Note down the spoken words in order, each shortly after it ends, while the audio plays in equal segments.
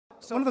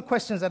one of the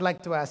questions I'd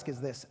like to ask is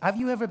this. Have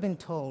you ever been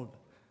told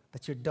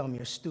that you're dumb,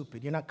 you're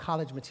stupid, you're not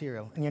college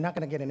material, and you're not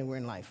going to get anywhere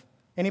in life?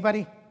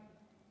 Anybody?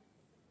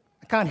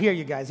 I can't hear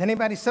you guys.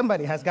 Anybody?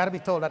 Somebody has got to be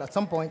told that at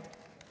some point.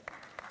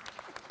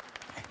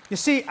 You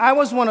see, I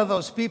was one of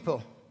those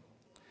people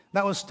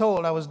that was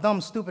told I was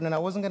dumb, stupid, and I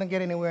wasn't going to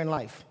get anywhere in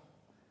life.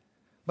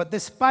 But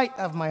despite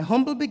of my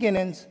humble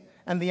beginnings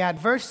and the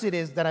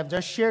adversities that I've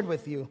just shared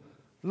with you,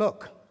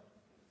 look,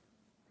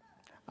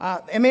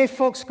 MA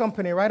Folks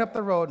Company right up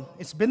the road,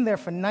 it's been there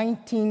for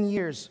 19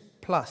 years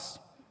plus.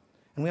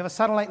 And we have a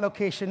satellite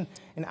location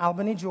in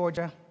Albany,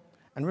 Georgia,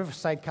 and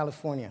Riverside,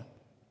 California.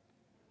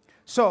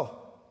 So,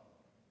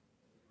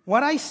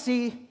 what I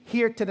see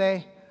here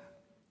today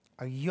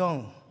are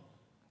young,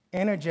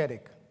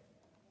 energetic.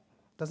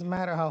 Doesn't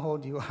matter how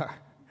old you are.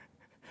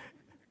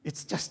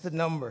 It's just a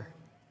number.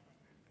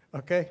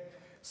 Okay?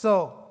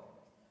 So,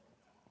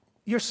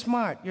 you're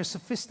smart, you're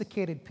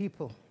sophisticated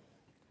people.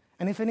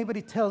 And if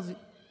anybody tell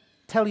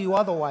you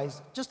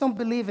otherwise, just don't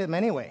believe him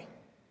anyway.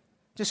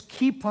 Just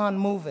keep on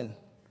moving,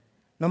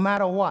 no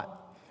matter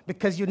what.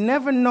 Because you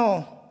never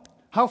know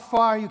how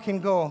far you can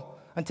go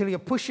until you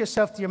push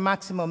yourself to your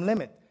maximum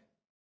limit.